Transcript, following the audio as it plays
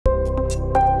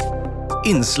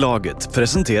Inslaget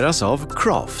presenteras av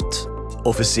Craft,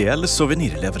 officiell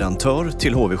souvenirleverantör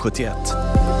till HV71.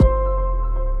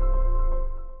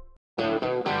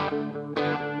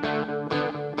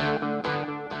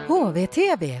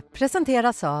 HV-TV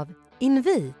presenteras av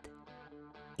Invid,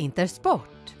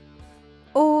 Intersport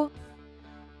och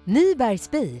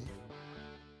Nybergs bil.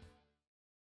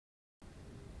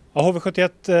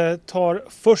 HV71 tar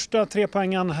första 3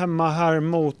 poängen hemma här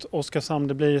mot Oskarshamn.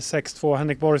 Det blir 6-2.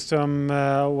 Henrik Borgström,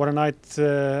 what a night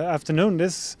afternoon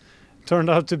this turned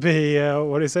out to be.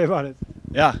 What do you say about it?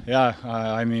 Yeah.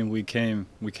 I mean, we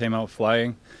came out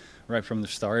flying right from the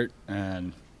start,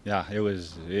 and yeah, it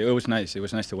was nice. It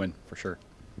was nice to win for sure.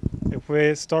 If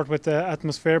we start with the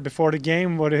atmosphere before the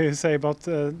game, what do you say about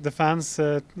the fans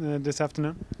this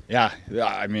afternoon? Yeah,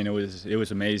 I mean, it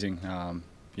was amazing.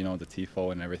 You know, the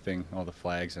tifo and everything, all the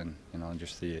flags, and you know,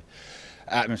 just the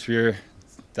atmosphere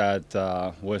that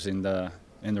was in the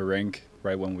rink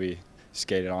right when we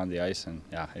skated on the ice, and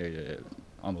yeah,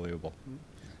 unbelievable.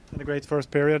 And a great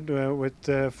first period with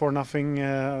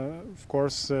 4-0. Of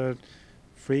course,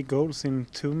 3 goals in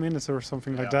 2 minutes or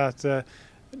something like that.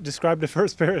 Describe the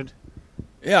first period.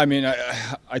 Yeah, I mean,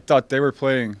 I thought they were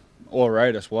playing all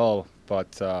right as well,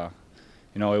 but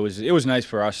you know, it was nice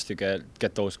for us to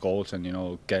get those goals and, you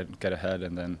know, get ahead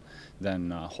and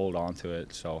then hold on to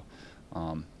it. So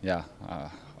yeah,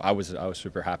 I was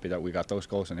super happy that we got those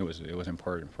goals, and it was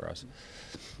important for us.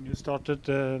 You started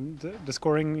the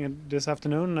scoring this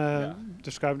afternoon.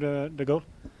 Describe the goal.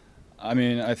 I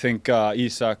mean, I think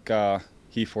Isak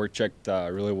he forechecked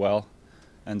really well,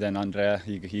 and then Andre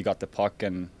he got the puck,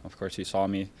 and of course he saw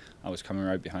me. I was coming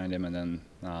right behind him, and then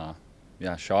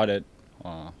yeah, shot it.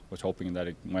 Was hoping that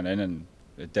it went in, and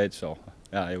it did. So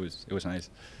yeah, it was nice.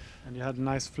 And you had a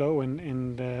nice flow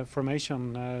in the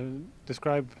formation.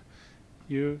 Describe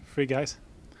you 3 guys.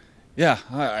 Yeah,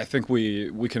 I think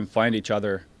we can find each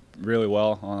other really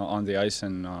well on the ice,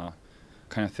 and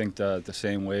kind of think the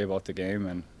same way about the game.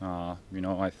 And you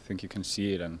know, I think you can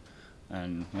see it,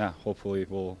 and yeah, hopefully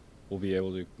we'll be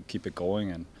able to keep it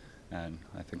going, and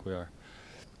I think we are.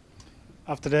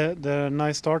 After the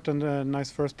nice start and the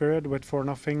nice first period with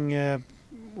 4-0,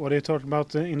 what are you talking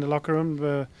about in the locker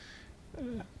room?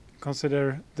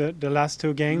 Consider the last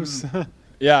 2 games.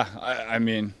 Yeah, I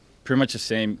mean, pretty much the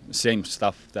same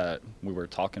stuff that we were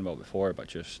talking about before, but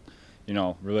just, you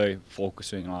know, really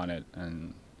focusing on it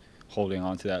and holding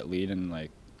on to that lead, and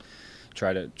like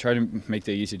try to make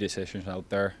the easy decisions out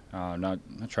there, not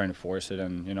trying to force it,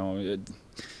 and you know,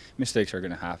 mistakes are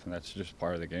going to happen. That's just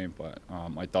part of the game. But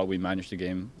I thought we managed the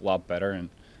game a lot better,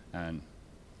 and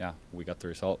yeah, we got the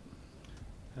result.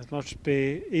 It must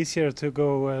be easier to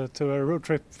go to a road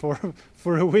trip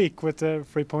for a week with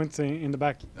 3 points in the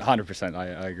back. 100%,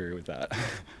 I agree with that.